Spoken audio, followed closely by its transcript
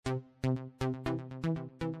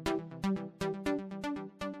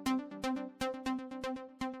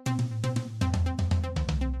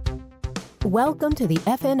Welcome to the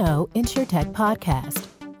FNO InsurTech Podcast,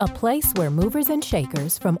 a place where movers and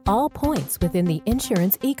shakers from all points within the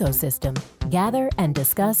insurance ecosystem gather and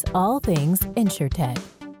discuss all things InsurTech.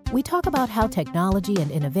 We talk about how technology and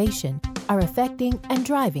innovation are affecting and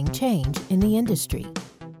driving change in the industry.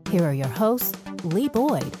 Here are your hosts, Lee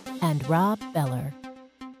Boyd and Rob Beller.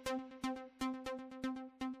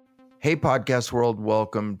 Hey, podcast world,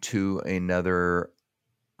 welcome to another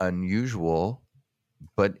unusual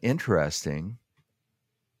but interesting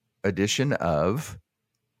edition of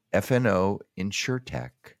FNO InsurTech.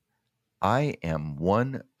 I am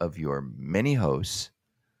one of your many hosts.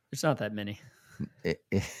 It's not that many.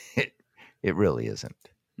 It really isn't.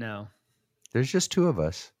 No. There's just two of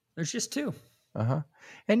us. There's just two.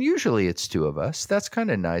 And usually it's two of us. That's kind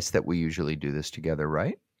of nice that we usually do this together,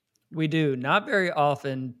 right? We do. Not very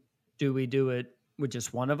often do we do it with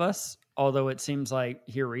just one of us, although it seems like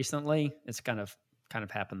here recently it's kind of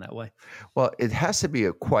happened that way. Well, it has to be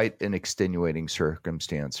quite an extenuating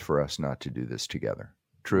circumstance for us not to do this together.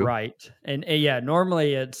 True? Right. And yeah,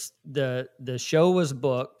 normally it's the show was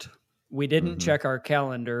booked. We didn't check our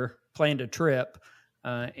calendar, planned a trip,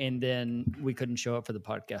 and then we couldn't show up for the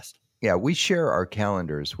podcast. Yeah, we share our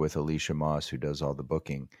calendars with Alicia Moss, who does all the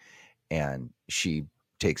booking, and she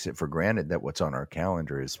takes it for granted that what's on our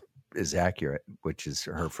calendar is accurate, which is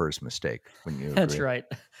her first mistake. When you agree. That's right.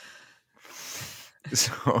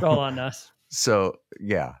 So, all on us. So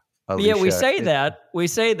yeah, Alicia, yeah, we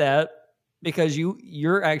say that because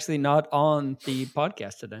you're actually not on the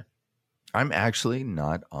podcast today. I'm actually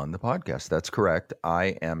not on the podcast. That's correct.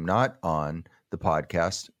 I am not on the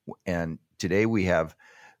podcast, and today we have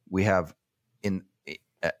an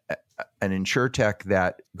InsurTech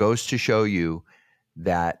that goes to show you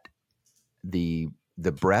that the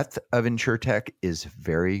breadth of InsurTech is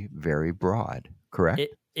very, very broad. Correct?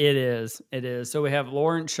 It is. So we have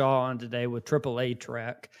Lawrence Shaw on today with AAA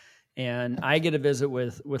Track, and I get a visit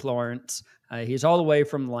with Lawrence. He's all the way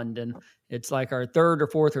from London. It's like our third or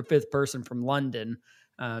fourth or fifth person from London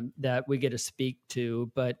that we get to speak to,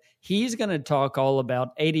 but he's going to talk all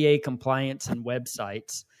about ADA compliance and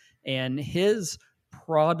websites, and his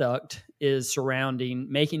product is surrounding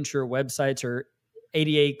making sure websites are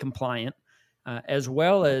ADA compliant, as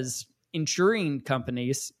well as insuring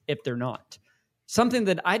companies if they're not. Something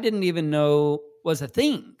that I didn't even know was a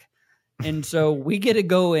thing. And so we get to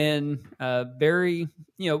go in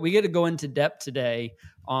we get to go into depth today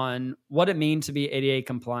on what it means to be ADA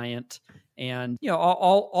compliant and,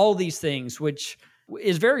 all these things, which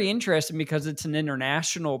is very interesting because it's an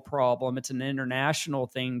international problem. It's an international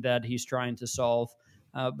thing that he's trying to solve.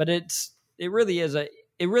 But it really is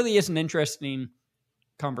an interesting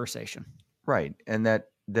conversation. Right. And that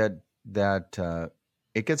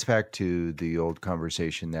it gets back to the old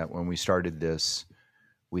conversation that when we started this,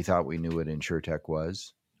 we thought we knew what InsurTech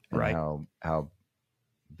was and right. how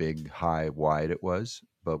big, high, wide it was,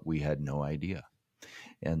 but we had no idea.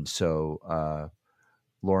 And so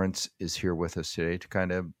Lawrence is here with us today to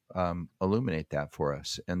kind of illuminate that for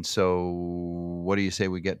us. And so what do you say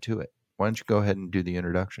we get to it? Why don't you go ahead and do the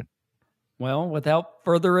introduction? Well, without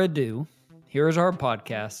further ado, here is our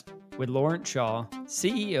podcast with Lawrence Shaw,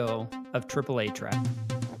 CEO of AAA Track.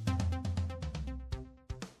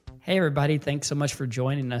 Hey, everybody. Thanks so much for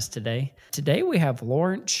joining us today. Today, we have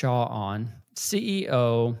Lawrence Shaw on,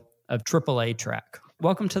 CEO of AAA Track.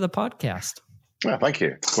 Welcome to the podcast. Oh, thank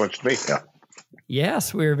you. Glad to be here.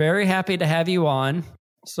 Yes, we're very happy to have you on.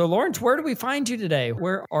 So, Lawrence, where do we find you today?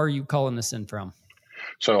 Where are you calling us in from?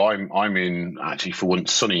 So I'm in, actually, for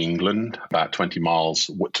once, sunny England, about 20 miles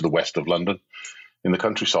to the west of London, in the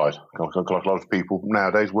countryside. Got a lot of people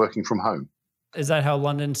nowadays working from home. Is that how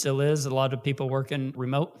London still is? A lot of people working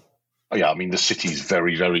remote? Oh, yeah, I mean, the city's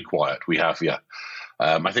very, very quiet. We have,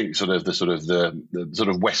 I think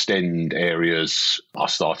the West End areas are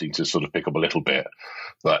starting to sort of pick up a little bit.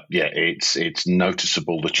 But yeah, it's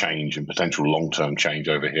noticeable the change and potential long-term change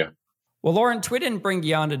over here. Well, Lawrence, we didn't bring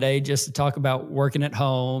you on today just to talk about working at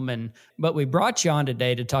home, but we brought you on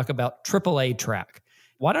today to talk about AAA Track.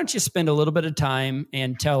 Why don't you spend a little bit of time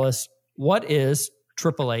and tell us what is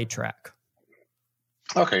AAA Track?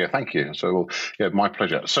 Okay, thank you. So, my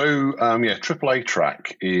pleasure. So, AAA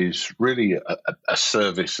Track is really a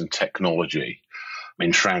service and technology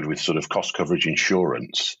enshrouded with sort of cost coverage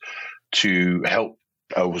insurance to help,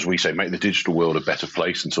 as we say, make the digital world a better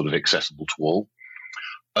place and sort of accessible to all.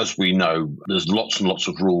 As we know, there's lots and lots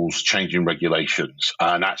of rules, changing regulations.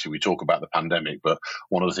 And actually, we talk about the pandemic, but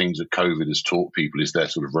one of the things that COVID has taught people is their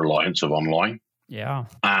sort of reliance of online. Yeah.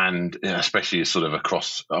 And especially sort of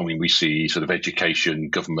across, we see sort of education,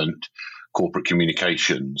 government, corporate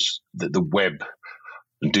communications, the web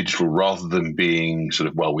And digital, rather than being sort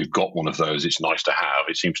of, well, we've got one of those, it's nice to have,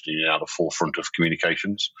 it seems to be now the forefront of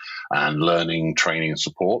communications and learning, training and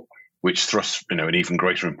support, which thrusts, an even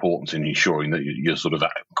greater importance in ensuring that you're sort of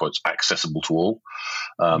quite accessible to all.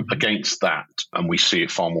 Against that, and we see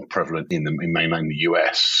it far more prevalent in mainland the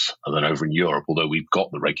US than over in Europe, although we've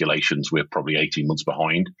got the regulations, we're probably 18 months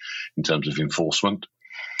behind in terms of enforcement.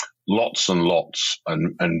 Lots and lots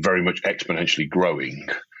and very much exponentially growing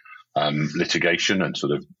litigation and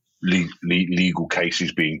sort of legal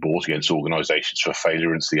cases being brought against organisations for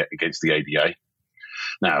failure against the ADA.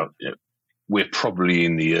 Now, we're probably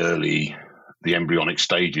in the embryonic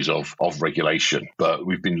stages of regulation, but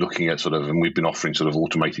we've been looking at and we've been offering sort of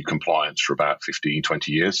automated compliance for about 15,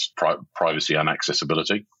 20 years, privacy and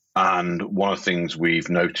accessibility. And one of the things we've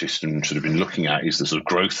noticed and sort of been looking at is the sort of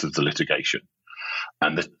growth of the litigation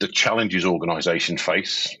and the challenges organisations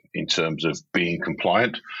face in terms of being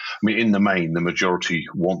compliant. I mean, in the main, the majority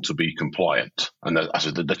want to be compliant. And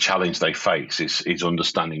the challenge they face is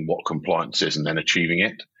understanding what compliance is and then achieving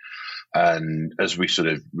it. And as we're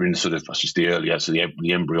in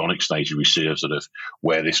the embryonic stage, we see sort of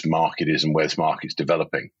where this market is and where this market's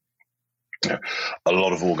developing. A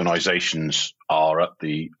lot of organisations are at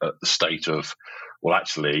the state of, well,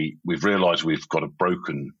 actually, we've realised we've got a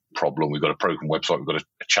broken problem, we've got a broken website, we've got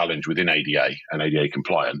a challenge within ADA and ADA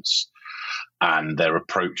compliance, and their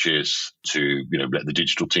approach is to let the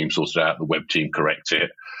digital team sort it out, the web team correct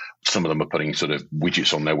it. Some of them are putting sort of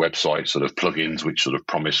widgets on their website, sort of plugins which sort of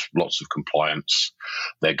promise lots of compliance.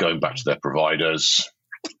 They're going back to their providers,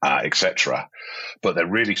 etc. But they're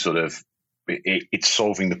really sort of it's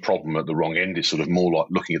solving the problem at the wrong end. It's sort of more like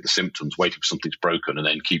looking at the symptoms, waiting for something's broken, and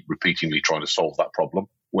then keep repeatedly trying to solve that problem.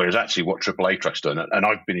 Whereas actually what AAA Track's done, and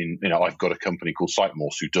I've been in, I've got a company called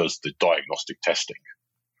SiteMorse who does the diagnostic testing.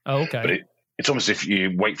 Oh, okay. But it's almost as if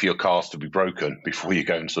you wait for your cars to be broken before you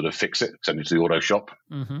go and sort of fix it, send it to the auto shop.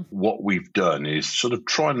 Mm-hmm. What we've done is sort of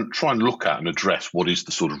try and look at and address what is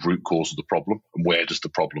the sort of root cause of the problem and where does the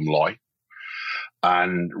problem lie.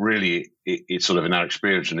 And really, it's sort of in our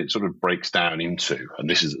experience, and it sort of breaks down into, and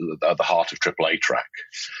this is at the heart of AAA Track,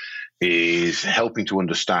 is helping to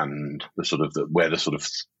understand where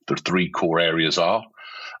the three core areas are,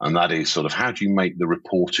 and that is sort of how do you make the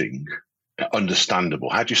reporting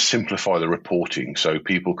understandable? How do you simplify the reporting so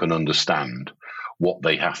people can understand what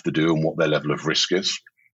they have to do and what their level of risk is?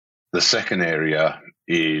 The second area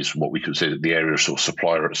is what we consider the area of sort of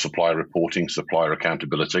supplier reporting, supplier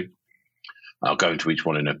accountability. I'll go into each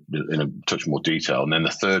one in a touch more detail. And then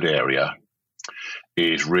the third area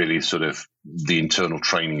is really sort of the internal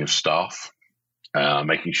training of staff,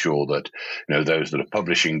 making sure that those that are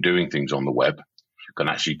publishing, doing things on the web can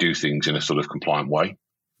actually do things in a sort of compliant way.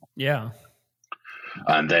 Yeah.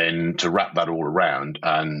 And then to wrap that all around,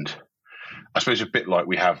 and I suppose a bit like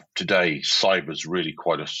we have today, cyber's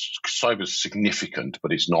significant,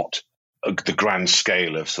 but it's not the grand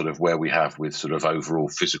scale of sort of where we have with sort of overall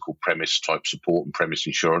physical premise type support and premise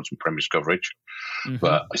insurance and premise coverage. Mm-hmm.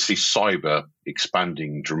 But I see cyber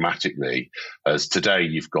expanding dramatically, as today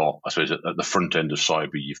you've got, I suppose, at the front end of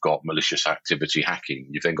cyber, you've got malicious activity, hacking,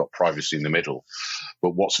 you've then got privacy in the middle.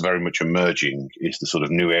 But what's very much emerging is the sort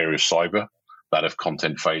of new area of cyber, that of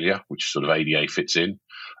content failure, which sort of ADA fits in.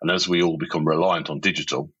 And as we all become reliant on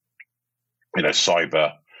digital,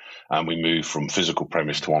 cyber, and we move from physical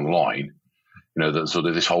premise to online, that sort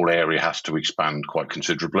of this whole area has to expand quite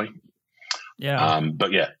considerably. Yeah.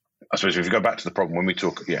 But yeah, I suppose if you go back to the problem when we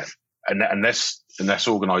talk, unless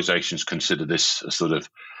organisations consider this as sort of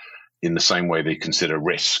in the same way they consider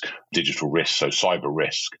risk, digital risk, so cyber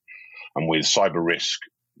risk, and with cyber risk,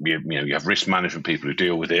 you have risk management people who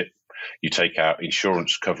deal with it. You take out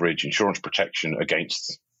insurance coverage, insurance protection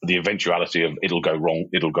against the eventuality of it'll go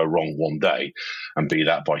wrong one day, and be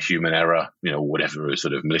that by human error, whatever is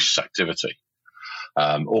sort of malicious activity.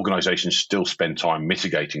 Organisations still spend time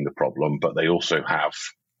mitigating the problem, but they also have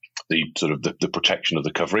the sort of the protection of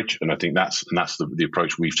the coverage, and I think that's the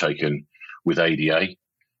approach we've taken with ADA,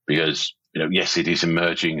 because yes, it is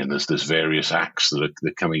emerging, and there's various acts that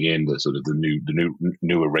are coming in, the sort of the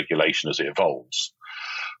newer regulation as it evolves,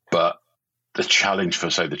 but the challenge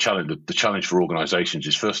for organisations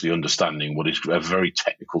is firstly understanding what is a very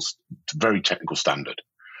technical standard.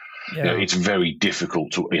 Yeah. It's very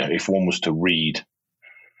difficult to, if one was to read,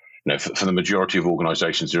 for the majority of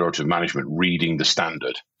organisations, the majority of management, reading the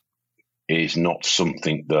standard is not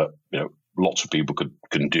something that lots of people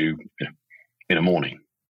can do in a morning.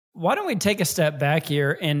 Why don't we take a step back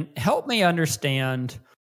here and help me understand,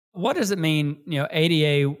 what does it mean,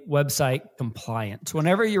 ADA website compliance?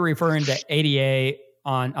 Whenever you're referring to ADA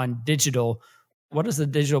on digital, what does the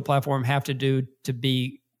digital platform have to do to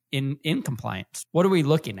be in compliance? What are we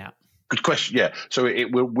looking at? Good question. Yeah. So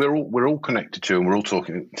we're all connected to, and we're all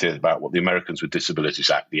talking about what the Americans with Disabilities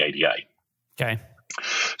Act, the ADA. Okay.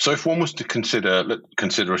 So if one was to consider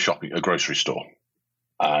a grocery store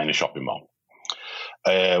in a shopping mall,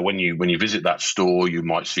 when you visit that store, you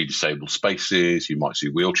might see disabled spaces, you might see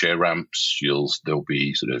wheelchair ramps. There'll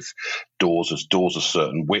be sort of doors a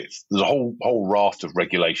certain width. There's a whole raft of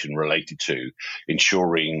regulation related to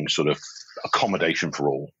ensuring sort of accommodation for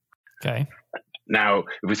all. Okay. Now,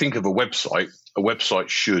 if we think of a website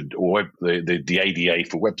should, or the ADA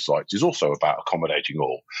for websites is also about accommodating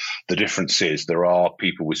all. The difference is there are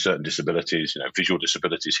people with certain disabilities, visual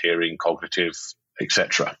disabilities, hearing, cognitive,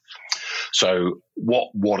 etc. So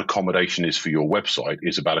what accommodation is for your website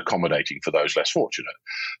is about accommodating for those less fortunate.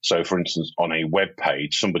 So, for instance, on a web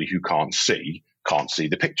page, somebody who can't see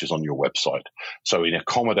the pictures on your website. So, in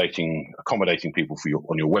accommodating people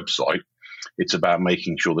on your website, it's about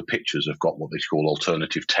making sure the pictures have got what they call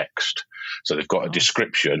alternative text. So they've got a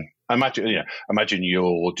description. Imagine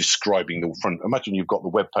you're describing the front. Imagine you've got the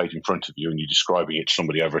web page in front of you and you're describing it to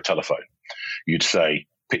somebody over a telephone. You'd say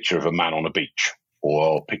picture of a man on a beach,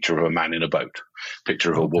 or picture of a man in a boat,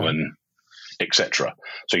 picture of a woman, etc.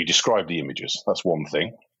 So you describe the images. That's one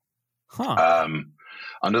thing.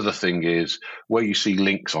 Another thing is where you see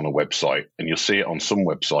links on a website, and you'll see it on some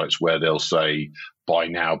websites where they'll say buy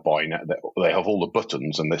now. They have all the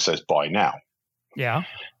buttons and it says buy now. Yeah.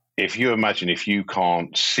 If you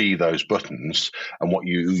can't see those buttons and what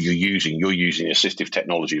you're using assistive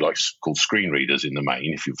technology called screen readers in the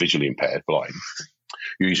main, if you're visually impaired, blind,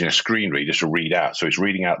 you're using a screen reader to read out. So it's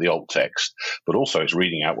reading out the alt text, but also it's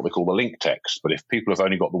reading out what they call the link text. But if people have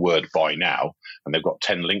only got the word buy now and they've got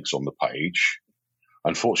 10 links on the page,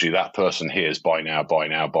 unfortunately that person hears buy now, buy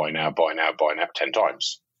now, buy now, buy now, buy now 10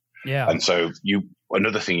 times. Yeah. And so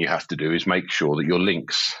another thing you have to do is make sure that your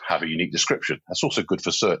links have a unique description. That's also good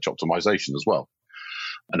for search optimization as well.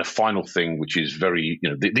 And a final thing, which is very,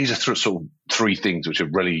 these are sort of three things which are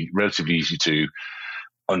really relatively easy to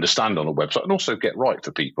understand on a website and also get right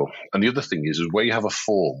for people. And the other thing is where you have a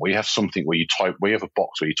form, where you have something where you have a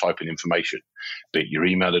box where you type in information, be it your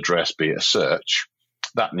email address, be it a search,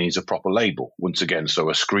 that needs a proper label. Once again, so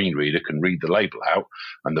a screen reader can read the label out,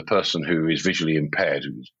 and the person who is visually impaired,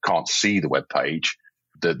 who can't see the web page,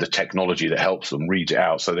 the technology that helps them reads it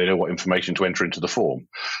out so they know what information to enter into the form.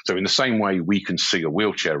 So in the same way we can see a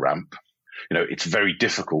wheelchair ramp, it's very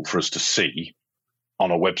difficult for us to see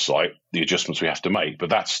on a website the adjustments we have to make. But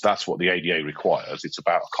that's what the ADA requires. It's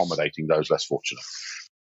about accommodating those less fortunate.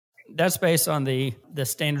 That's based on the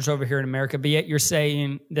standards over here in America, but yet you're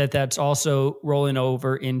saying that that's also rolling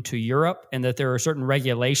over into Europe and that there are certain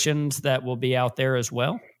regulations that will be out there as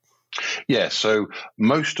well? Yeah, so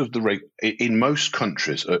in most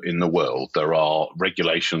countries in the world, there are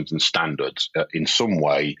regulations and standards in some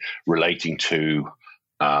way relating to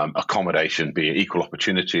accommodation, be it equal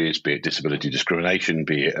opportunities, be it disability discrimination,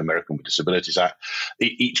 be it American with Disabilities Act.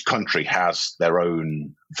 Each country has their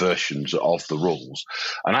own versions of the rules.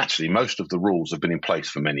 And actually, most of the rules have been in place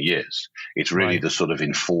for many years. It's really the sort of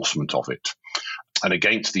enforcement of it. And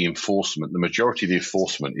against the enforcement, the majority of the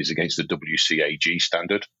enforcement is against the WCAG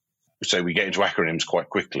standard. So we get into acronyms quite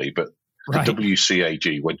quickly, but the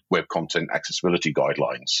WCAG, Web Content Accessibility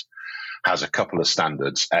Guidelines, has a couple of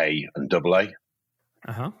standards, A and AA.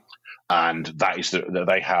 Uh-huh. And that is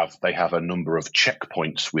they have a number of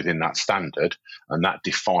checkpoints within that standard, and that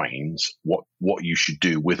defines what you should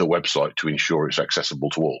do with a website to ensure it's accessible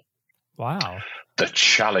to all. Wow. The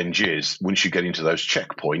challenge is once you get into those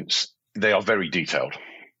checkpoints, they are very detailed.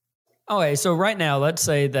 Okay, so right now, let's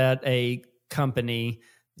say that a company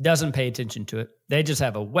doesn't pay attention to it. They just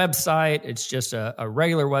have a website. It's just a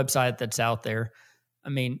regular website that's out there. I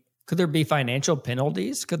mean, could there be financial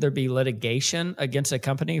penalties? Could there be litigation against a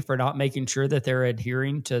company for not making sure that they're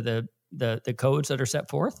adhering to the codes that are set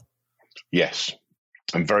forth? Yes,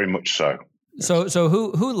 and very much so. So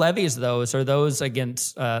who levies those? Are those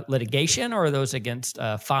against litigation, or are those against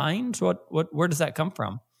fines? Where does that come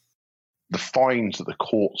from? The fines that the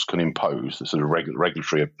courts can impose, the sort of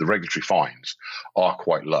regulatory fines, are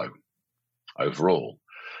quite low overall.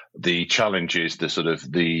 The challenge is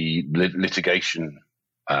the litigation.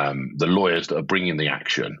 The lawyers that are bringing the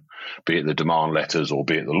action, be it the demand letters or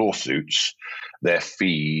be it the lawsuits, their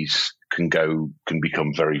fees can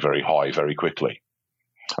become very, very high very quickly.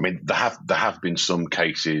 I mean, there have been some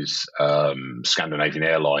cases, Scandinavian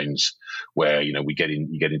Airlines, where you get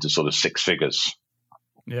into sort of six figures.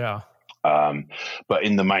 Yeah. But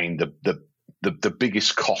in the main, the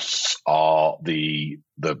biggest costs are the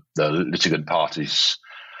litigant parties'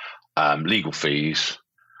 legal fees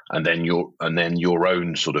and then your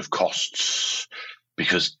own sort of costs,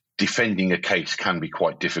 because defending a case can be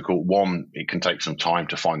quite difficult. One, it can take some time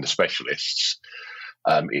to find the specialists.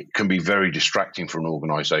 It can be very distracting for an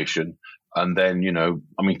organization. And then,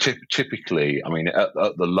 typically, at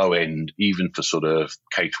the low end, even for sort of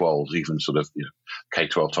K-12s, even sort of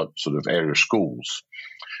K-12 type sort of area schools,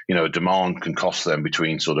 a demand can cost them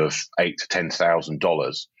between sort of $8,000 to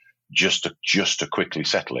 $10,000 just to quickly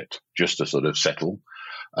settle it, just to sort of settle.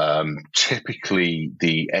 Typically,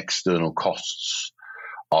 the external costs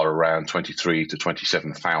are around $23,000 to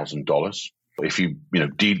 $27,000.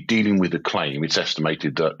 If dealing with a claim, it's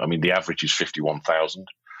estimated that the average is $51,000,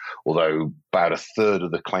 although about a third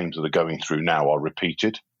of the claims that are going through now are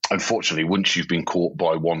repeated. Unfortunately, once you've been caught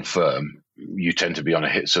by one firm, you tend to be on a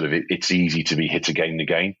hit. Sort of, it's easy to be hit again and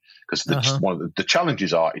again, because one of the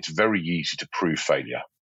challenges are it's very easy to prove failure.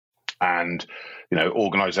 And,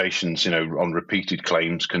 organizations, on repeated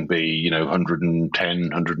claims can be, 110,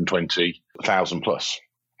 120,000 plus.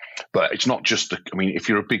 But it's not just if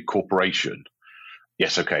you're a big corporation,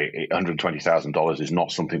 yes, okay, $120,000 is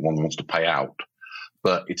not something one wants to pay out,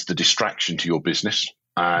 but it's the distraction to your business.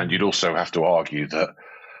 And you'd also have to argue that,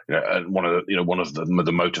 one of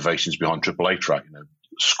the motivations behind AAA Track,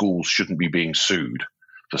 schools shouldn't be being sued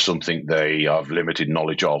for something they have limited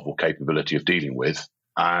knowledge of or capability of dealing with.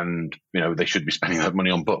 And, they should be spending that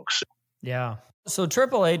money on books. Yeah. So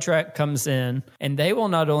AAA Track comes in and they will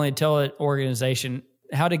not only tell an organization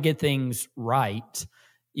how to get things right,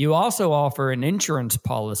 you also offer an insurance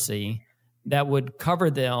policy that would cover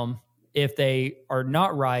them if they are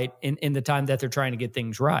not right in the time that they're trying to get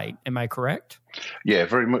things right. Am I correct? Yeah,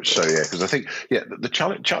 very much so. Yeah, because I think the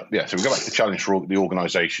challenge. So we go back to the challenge for the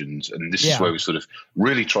organisations, and this is where we sort of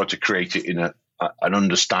really try to create it in an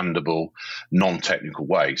understandable, non-technical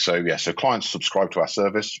way. So so clients subscribe to our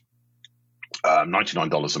service,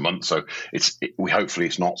 $99 a month. So hopefully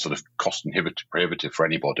it's not sort of cost prohibitive for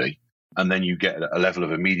anybody, and then you get a level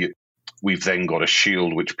of immediate. We've then got a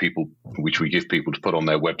shield which we give people to put on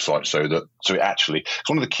their website, so it actually.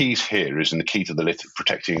 So one of the keys here is, and the key to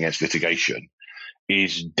protecting against litigation,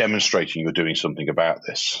 is demonstrating you're doing something about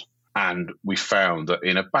this. And we found that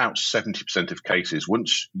in about 70% of cases,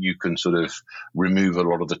 once you can sort of remove a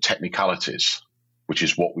lot of the technicalities, which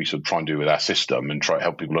is what we sort of try and do with our system and try to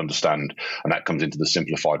help people understand, and that comes into the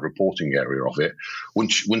simplified reporting area of it.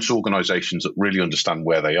 Once organizations really understand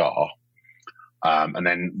where they are, and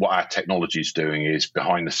then what our technology is doing is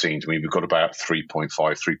behind the scenes. We've got about 3.5,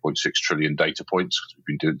 3.6 trillion data points, because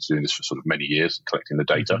we've been doing this for sort of many years and collecting the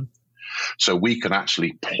data. Mm-hmm. So we can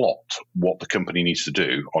actually plot what the company needs to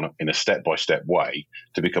do in a step-by-step way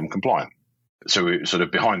to become compliant. So we sort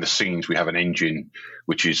of behind the scenes, we have an engine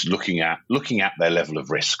which is looking at their level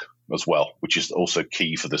of risk as well, which is also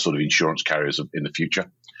key for the sort of insurance carriers in the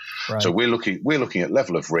future. Right. So we're looking at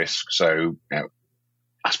level of risk. So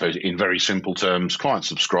I suppose in very simple terms, client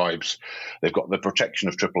subscribes, they've got the protection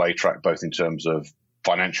of AAA Track, both in terms of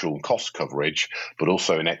financial and cost coverage, but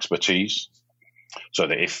also in expertise, so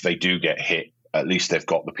that if they do get hit, at least they've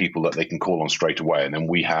got the people that they can call on straight away. And then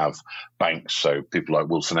we have banks, so people like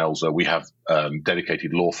Wilson Elser, we have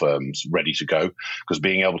dedicated law firms ready to go, because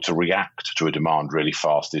being able to react to a demand really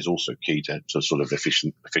fast is also key to sort of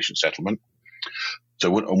efficient settlement. So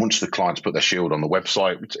once the clients put their shield on the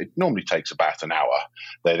website, it normally takes about an hour.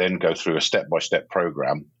 They then go through a step-by-step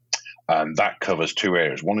program, and that covers two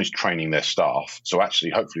areas. One is training their staff. So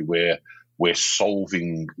actually, hopefully, we're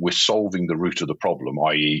solving the root of the problem,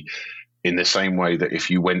 i.e., in the same way that if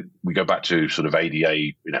we go back to sort of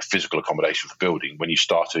ADA, physical accommodation for building. When you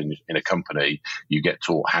start in a company, you get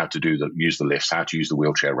taught how to use the lifts, how to use the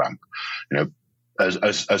wheelchair ramp. As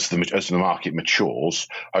the market matures,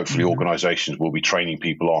 hopefully organisations will be training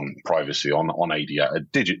people on privacy, on ADA,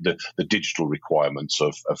 the digital requirements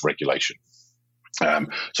of regulation.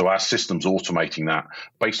 So our system's automating that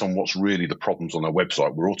based on what's really the problems on their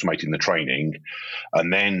website. We're automating the training,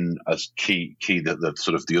 and then as key the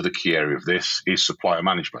sort of the other key area of this is supplier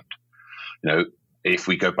management. If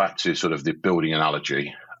we go back to sort of the building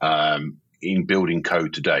analogy. In building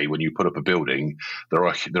code today, when you put up a building, there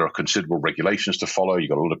are considerable regulations to follow. You've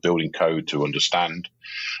got a lot of building code to understand,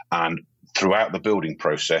 and throughout the building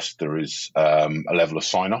process, there is a level of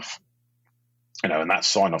sign-off. And that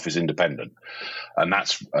sign-off is independent, and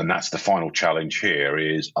that's the final challenge here.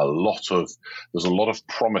 There's a lot of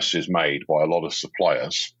promises made by a lot of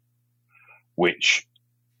suppliers, which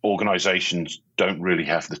organisations don't really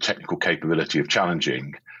have the technical capability of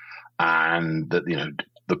challenging, and that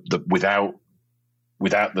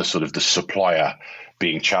without the sort of the supplier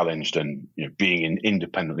being challenged and being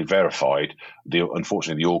independently verified,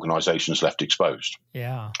 unfortunately the organisation's left exposed.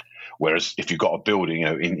 Yeah. Whereas if you've got a building,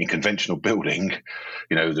 in conventional building,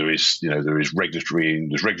 there is regulatory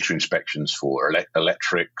inspections for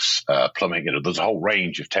electrics, plumbing. There's a whole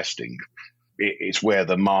range of testing. It's where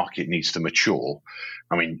the market needs to mature.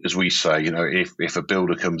 I mean, as we say, if a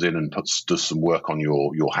builder comes in and does some work on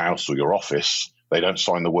your house or your office, they don't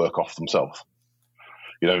sign the work off themselves.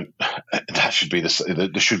 That should be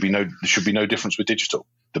there should be no difference with digital.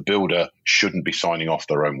 The builder shouldn't be signing off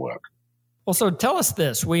their own work. Well, so tell us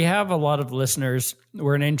this. We have a lot of listeners.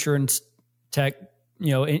 We're an insurance tech,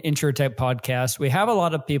 InsurTech podcast. We have a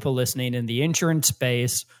lot of people listening in the insurance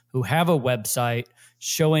space who have a website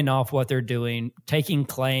showing off what they're doing, taking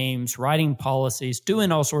claims, writing policies,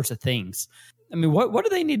 doing all sorts of things. I mean, what do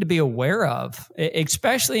they need to be aware of,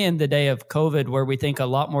 especially in the day of COVID, where we think a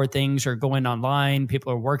lot more things are going online,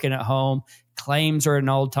 people are working at home, claims are at an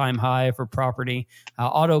all-time high for property,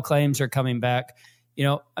 auto claims are coming back.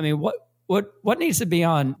 I mean, what needs to be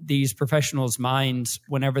on these professionals' minds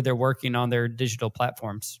whenever they're working on their digital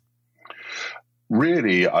platforms?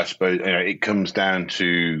 Really, I suppose it comes down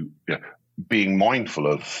to being mindful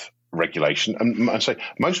of regulation. And I say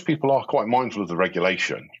most people are quite mindful of the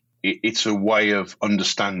regulation. It's a way of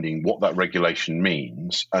understanding what that regulation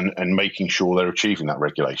means and making sure they're achieving that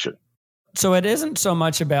regulation. So it isn't so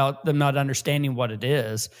much about them not understanding what it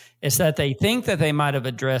is. It's that they think that they might have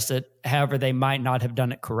addressed it. However, they might not have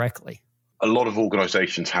done it correctly. A lot of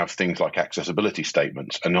organizations have things like accessibility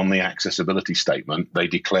statements. And on the accessibility statement, they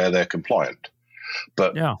declare they're compliant.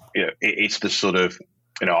 But it's the sort of,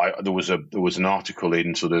 there was an article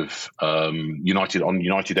in sort of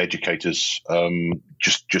United Educators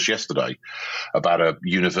just yesterday about a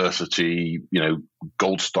university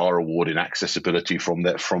gold star award in accessibility from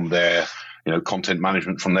their content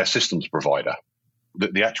management from their systems provider.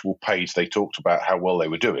 The actual page they talked about how well they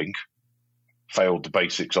were doing failed the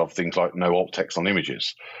basics of things like no alt text on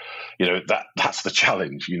images. That's the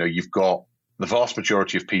challenge. You've got the vast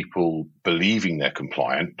majority of people believing they're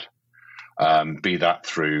compliant. Be that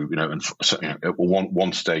through,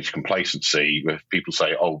 one stage complacency, where people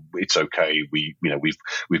say, "Oh, it's okay.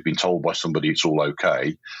 We've been told by somebody it's all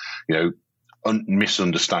okay."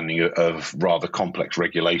 Misunderstanding of rather complex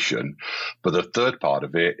regulation. But the third part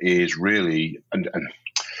of it is really, and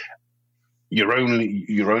you're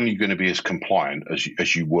only going to be as compliant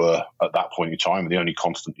as you were at that point in time. The only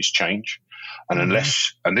constant is change. And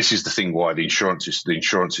and this is the thing why the insurance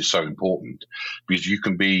is so important, because you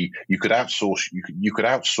could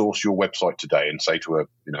outsource your website today and say to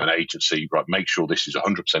an agency, right, make sure this is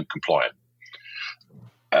 100% compliant.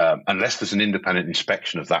 Unless there's an independent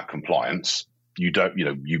inspection of that compliance,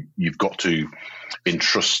 you've got to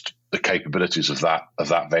entrust the capabilities of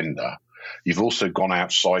that vendor. You've also gone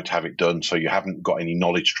outside to have it done, so you haven't got any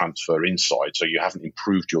knowledge transfer inside, so you haven't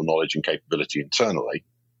improved your knowledge and capability internally.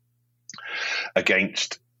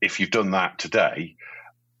 Against, if you've done that today,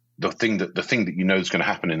 the thing that is going to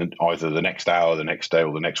happen in either the next hour, the next day,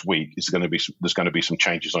 or the next week is there's going to be some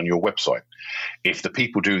changes on your website. If the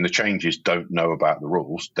people doing the changes don't know about the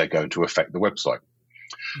rules, they're going to affect the website.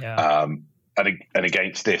 Yeah. And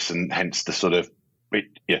against this, and hence the sort of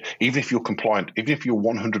even if you're compliant, even if you're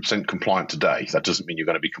 100% compliant today, that doesn't mean you're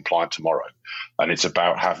going to be compliant tomorrow. And it's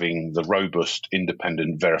about having the robust,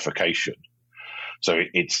 independent verification. So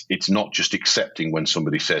it's not just accepting when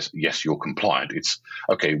somebody says, yes, you're compliant. It's,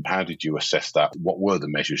 okay, how did you assess that? What were the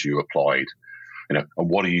measures you applied? And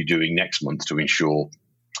what are you doing next month to ensure?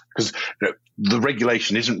 Because the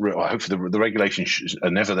regulation isn't real. Hopefully the regulations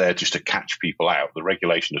are never there just to catch people out. The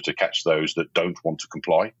regulation is to catch those that don't want to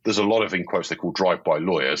comply. There's a lot of, in quotes, they call drive-by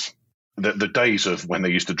lawyers. The days of when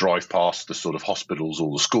they used to drive past the sort of hospitals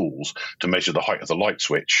or the schools to measure the height of the light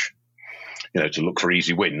switch, to look for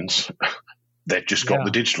easy wins, they've just got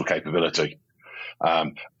the digital capability.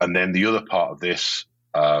 And then the other part of this,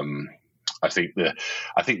 I think a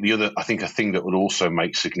thing that would also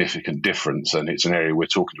make significant difference, and it's an area we're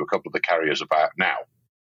talking to a couple of the carriers about now,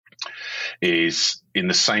 is in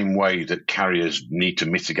the same way that carriers need to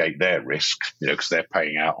mitigate their risk, because they're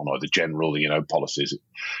paying out on either general, policies,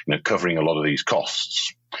 covering a lot of these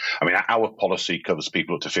costs. I mean, our policy covers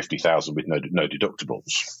people up to 50,000 with no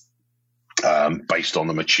deductibles. Based on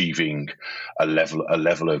them achieving a level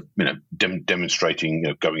of demonstrating,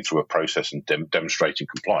 going through a process and demonstrating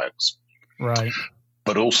compliance. Right.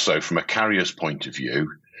 But also from a carrier's point of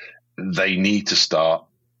view, they need to start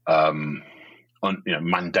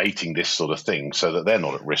mandating this sort of thing so that they're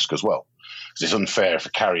not at risk as well. Because it's unfair if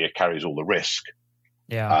a carrier carries all the risk.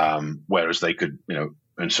 Yeah. Whereas they could,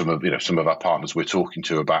 and some of our partners we're talking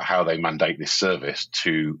to about how they mandate this service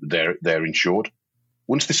to their insured.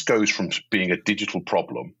 Once this goes from being a digital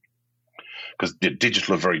problem, because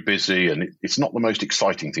digital are very busy, and it's not the most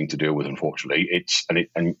exciting thing to deal with, unfortunately. It's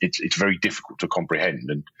very difficult to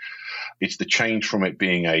comprehend, and it's the change from it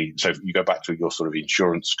being so if you go back to your sort of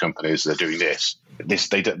insurance companies, they're doing this.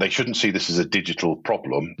 They shouldn't see this as a digital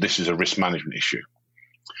problem. This is a risk management issue.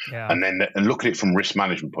 Yeah. And look at it from risk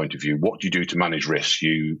management point of view. What do you do to manage risk?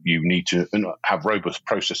 You need to have robust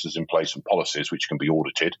processes in place and policies which can be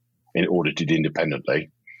audited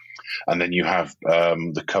independently. And then you have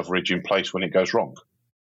the coverage in place when it goes wrong.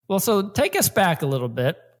 Well, so take us back a little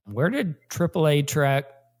bit. Where did AAA Track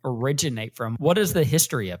originate from? What is the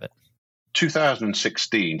history of it?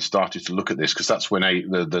 2016 started to look at this because that's when I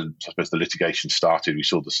suppose the litigation started. We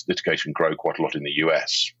saw the litigation grow quite a lot in the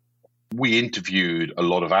US. We interviewed a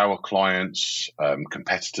lot of our clients,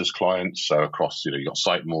 competitors' clients, so across, you got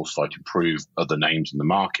SiteMore, SiteImprove, other names in the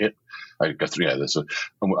market. I go through, and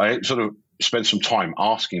I sort of spent some time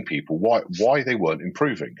asking people why they weren't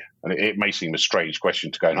improving. And it may seem a strange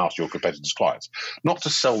question to go and ask your competitors' clients, not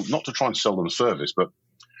to try and sell them a service, but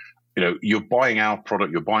you're buying our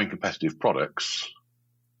product, you're buying competitive products,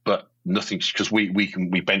 but nothing, because we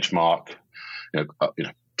benchmark,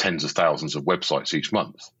 tens of thousands of websites each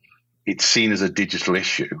month. It's seen as a digital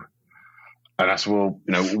issue. And I said, well,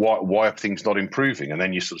 why are things not improving? And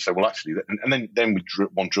then you sort of say, well, actually, and then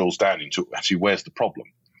one drills down into actually where's the problem?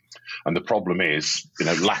 And the problem is,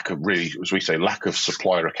 lack of really, as we say, lack of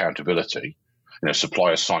supplier accountability,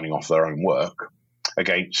 suppliers signing off their own work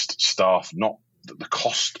against staff, not the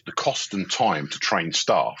cost and time to train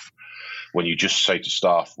staff. When you just say to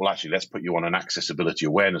staff, well, actually, let's put you on an accessibility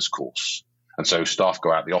awareness course. And so staff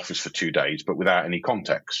go out the office for 2 days, but without any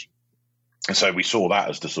context. And so we saw that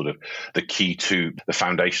as the sort of the key to the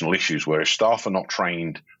foundational issues, where if staff are not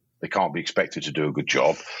trained, they can't be expected to do a good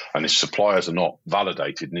job. And if suppliers are not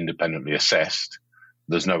validated and independently assessed,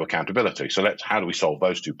 there's no accountability. So how do we solve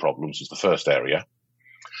those two problems is the first area.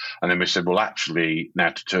 And then we said, well, actually,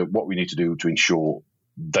 now to what we need to do to ensure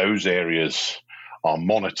those areas are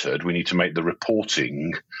monitored, we need to make the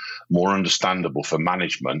reporting more understandable for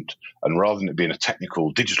management. And rather than it being a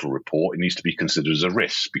technical digital report, it needs to be considered as a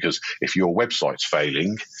risk. Because if your website's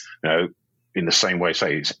failing, in the same way,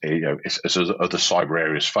 say, as other cyber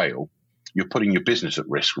areas fail, you're putting your business at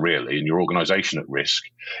risk, really, and your organization at risk.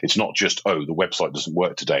 It's not just, the website doesn't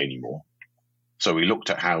work today anymore. So we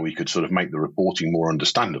looked at how we could sort of make the reporting more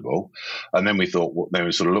understandable. And then we thought, then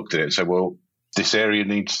we sort of looked at it and said, well, this area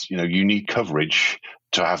needs, you need coverage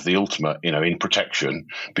to have the ultimate, in protection,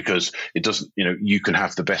 because it doesn't, you can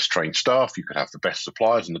have the best trained staff, you can have the best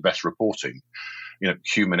suppliers and the best reporting.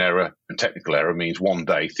 Human error and technical error means one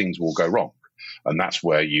day things will go wrong. And that's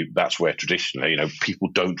where traditionally, people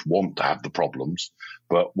don't want to have the problems,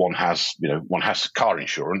 but one has car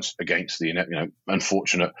insurance against the,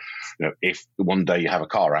 unfortunate, if one day you have a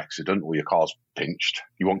car accident or your car's pinched,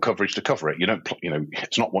 you want coverage to cover it. You don't,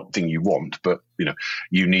 it's not one thing you want, but,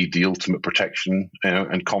 you need the ultimate protection,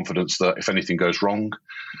 and confidence that if anything goes wrong,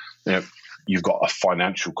 you've got a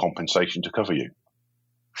financial compensation to cover you.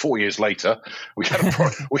 4 years later, we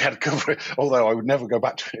had cover. Although I would never go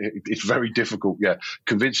back to it, it's very difficult. Yeah,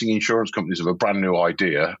 convincing insurance companies of a brand new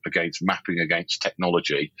idea against mapping against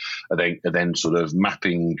technology, and then sort of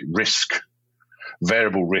mapping risk,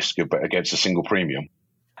 variable risk against a single premium.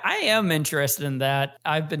 I am interested in that.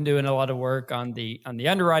 I've been doing a lot of work on the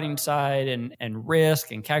underwriting side and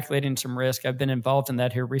risk and calculating some risk. I've been involved in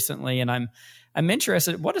that here recently, and I'm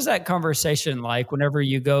interested. What is that conversation like whenever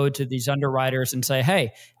you go to these underwriters and say,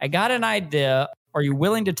 hey, I got an idea. Are you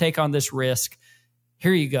willing to take on this risk?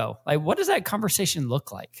 Here you go. Like, what does that conversation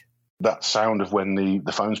look like? That sound of when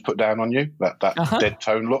the phone's put down on you, that dead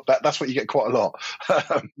tone look, that's what you get quite a lot.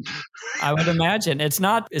 I would imagine. It's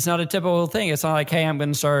not a typical thing. It's not like, hey, I'm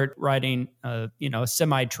going to start writing,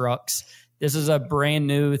 semi trucks. This is a brand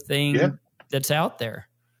new thing that's out there.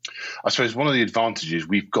 I suppose one of the advantages,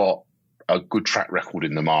 we've got a good track record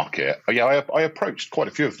in the market. I approached quite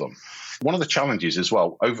a few of them. One of the challenges as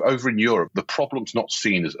well, over in Europe, the problem's not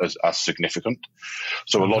seen as significant.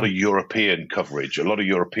 So a lot of European coverage, a lot of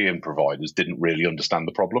European providers didn't really understand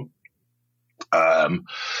the problem.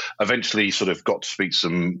 Eventually sort of got to speak to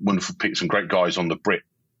some great guys on the Brit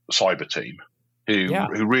cyber team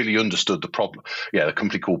who really understood the problem. Yeah, the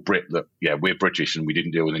company called Brit we're British and we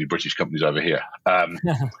didn't deal with any British companies over here.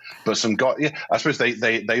 But some guy, I suppose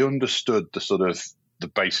they understood the sort of the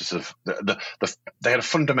basis of they had a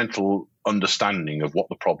fundamental understanding of what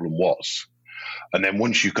the problem was. And then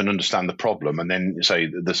once you can understand the problem, and then say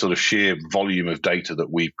the sort of sheer volume of data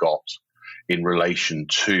that we've got in relation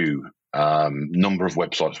to number of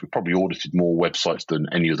websites, we probably audited more websites than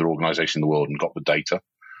any other organization in the world and got the data.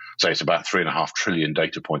 So it's about 3.5 trillion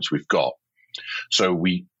data points we've got. So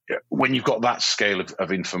when you've got that scale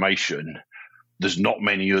of information, there's not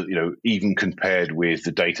many, even compared with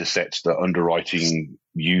the data sets that underwriting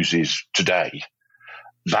uses today,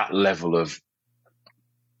 that level of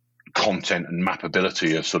content and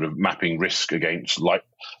mappability of sort of mapping risk against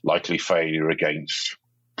likely failure against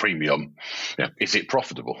premium. Is it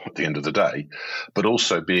profitable at the end of the day? But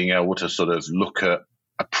also being able to sort of look at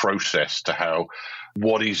a process to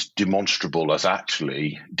what is demonstrable as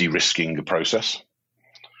actually de-risking the process.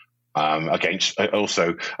 Against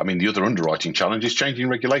also, the other underwriting challenge is changing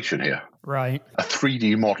regulation here. Right. A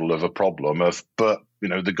 3D model of a problem but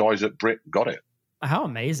the guys at Brit got it. How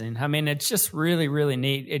amazing. It's just really, really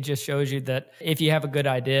neat. It just shows you that if you have a good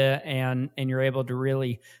idea and you're able to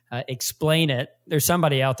really explain it, there's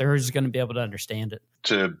somebody out there who's going to be able to understand it.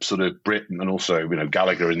 To sort of Brit and also,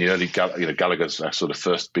 Gallagher in the early, Gallagher's our sort of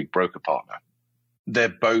first big broker partner. They're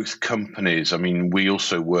both companies. We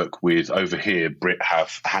also work with, over here, Brit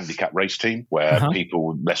have a handicap race team where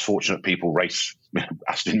less fortunate people race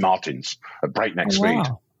Aston Martins at breakneck speed.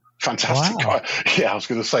 Fantastic. Wow. Yeah, I was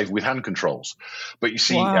going to say with hand controls. But you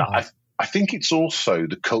see, I think it's also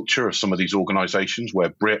the culture of some of these organizations where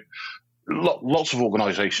Brit, lots of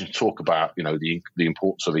organizations talk about, the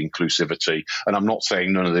importance of inclusivity. And I'm not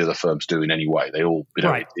saying none of the other firms do in any way. They all,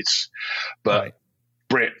 Brit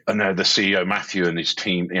and the CEO, Matthew, and his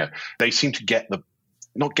team, they seem to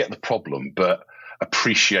not get the problem, but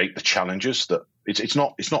appreciate the challenges that this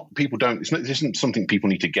isn't something people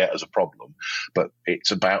need to get as a problem, but it's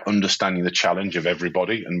about understanding the challenge of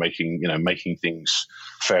everybody and making things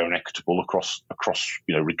fair and equitable across,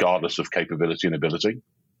 regardless of capability and ability.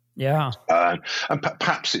 Yeah. And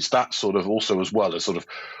perhaps it's that sort of also as well as sort of,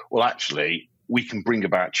 well, actually, we can bring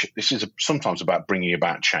about, this is sometimes about bringing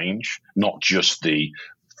about change, not just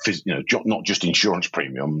not just insurance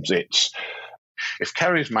premiums. It's, if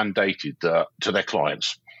carriers mandated to their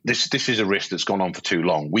clients, this is a risk that's gone on for too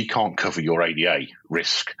long. We can't cover your ADA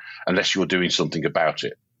risk unless you're doing something about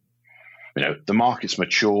it. The market's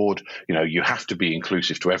matured. You have to be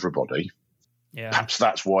inclusive to everybody. Yeah. Perhaps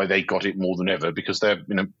that's why they got it more than ever, because they're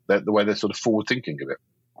the way they're sort of forward thinking of it.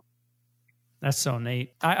 That's so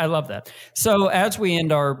neat. I love that. So as we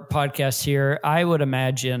end our podcast here, I would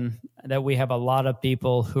imagine that we have a lot of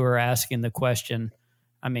people who are asking the question,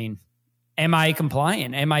 am I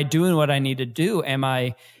compliant? Am I doing what I need to do? Am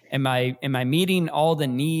I meeting all the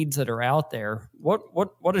needs that are out there?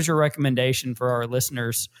 What is your recommendation for our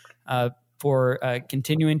listeners for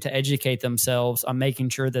continuing to educate themselves on making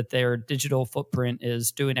sure that their digital footprint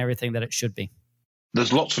is doing everything that it should be?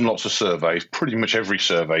 There's lots and lots of surveys. Pretty much every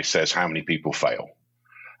survey says how many people fail.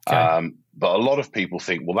 Okay. But a lot of people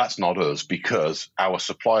think, well, that's not us because our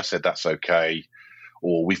supplier said that's okay,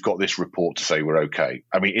 or we've got this report to say we're okay.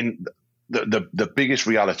 The biggest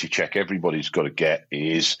reality check everybody's got to get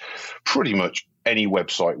is pretty much any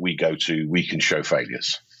website we go to, we can show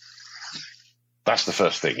failures. That's the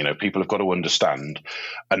first thing. People have got to understand.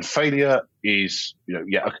 And failure is,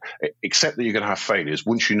 except that you're going to have failures.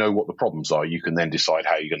 Once you know what the problems are, you can then decide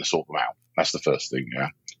how you're going to sort them out. That's the first thing. Yeah.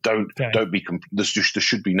 Don't be. There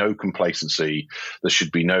should be no complacency. There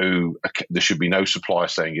should be no supplier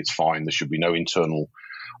saying it's fine. There should be no internal.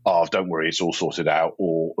 Oh, don't worry, it's all sorted out.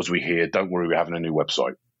 Or as we hear, don't worry, we're having a new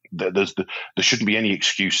website. There shouldn't be any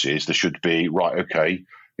excuses. There should be, right, okay,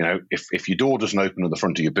 if your door doesn't open at the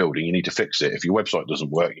front of your building, you need to fix it. If your website doesn't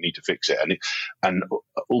work, you need to fix it. And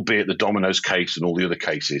albeit the Domino's case and all the other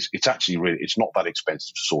cases, it's actually it's not that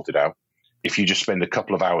expensive to sort it out. If you just spend a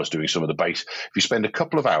couple of hours doing some of the base, if you spend a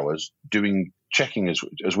couple of hours checking as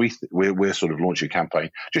we're sort of launching a campaign,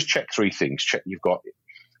 just check three things. Check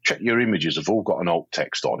your images have all got an alt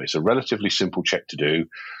text on. It's a relatively simple check to do.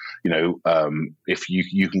 If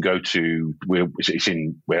you can go to, we're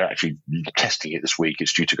actually testing it this week.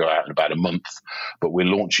 It's due to go out in about a month, but we're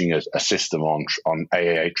launching a system on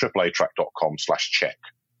AAA.com/check.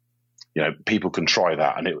 People can try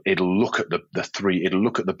that, and it'll look at it'll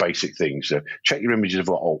look at the basic things. So check your images of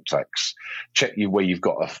alt text. Check where you've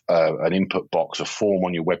got an input box, a form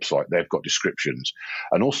on your website. They've got descriptions,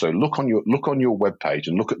 and also look on your web page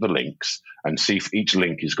and look at the links and see if each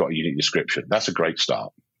link has got a unique description. That's a great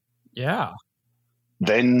start. Yeah.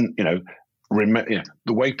 Then the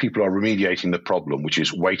way people are remediating the problem, which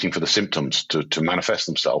is waiting for the symptoms to manifest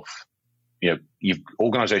themselves.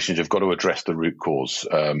 Organizations have got to address the root cause.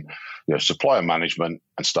 Supplier management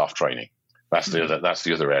and staff training. That's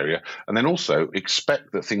the other area. And then also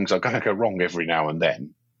expect that things are going to go wrong every now and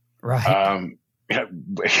then. Right.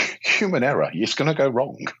 Human error. It's going to go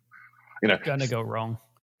wrong. Going to go wrong.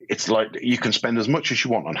 It's like you can spend as much as you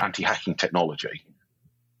want on anti-hacking technology.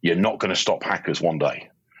 You're not going to stop hackers one day.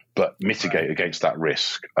 but mitigate against that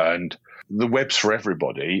risk. And the web's for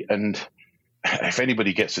everybody. And if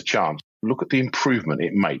anybody gets a chance, look at the improvement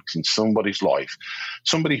it makes in somebody's life.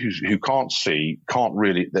 Somebody who can't see, can't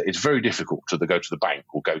really, it's very difficult to go to the bank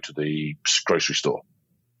or go to the grocery store.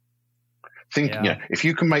 If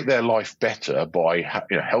you can make their life better by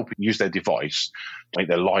helping use their device, make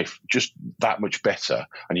their life just that much better,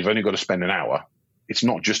 and you've only got to spend an hour, it's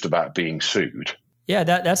not just about being sued. Yeah,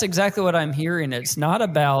 that's exactly what I'm hearing. It's not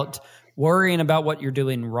about worrying about what you're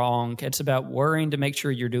doing wrong. It's about worrying to make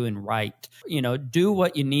sure you're doing right. Do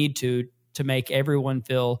what you need to make everyone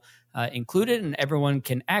feel included and everyone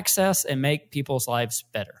can access and make people's lives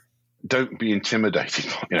better. Don't be intimidated,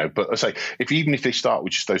 but I say, even if they start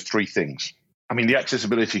with just those three things, I mean, the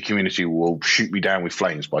accessibility community will shoot me down with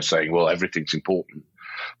flames by saying, well, everything's important.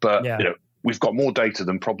 But, we've got more data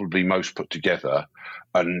than probably most put together.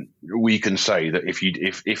 And we can say that if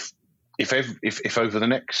over the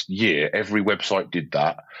next year, every website did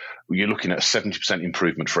that, you're looking at a 70%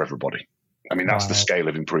 improvement for everybody. I mean, that's the scale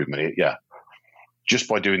of improvement. Just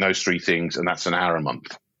by doing those three things, and that's an hour a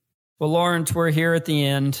month. Well, Lawrence, we're here at the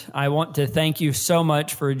end. I want to thank you so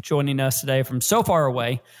much for joining us today from so far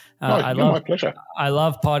away. My pleasure. I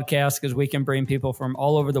love podcasts because we can bring people from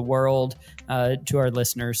all over the world to our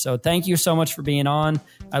listeners. So thank you so much for being on.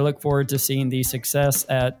 I look forward to seeing the success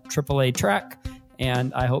at AAA Track,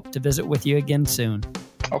 and I hope to visit with you again soon.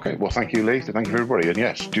 Okay. Well, thank you, Lee. Thank you, everybody. And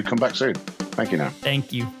yes, do come back soon. Thank you now.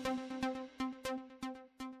 Thank you.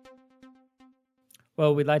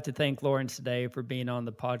 Well, we'd like to thank Lawrence today for being on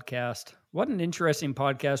the podcast. What an interesting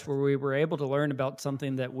podcast where we were able to learn about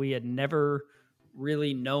something that we had never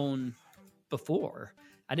really known before.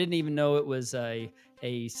 I didn't even know it was a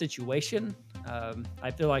situation.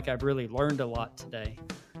 I feel like I've really learned a lot today.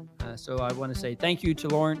 So I want to say thank you to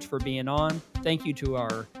Lawrence for being on. Thank you to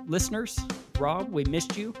our listeners. Rob, we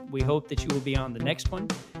missed you. We hope that you will be on the next one.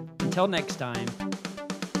 Until next time,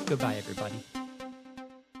 goodbye, everybody.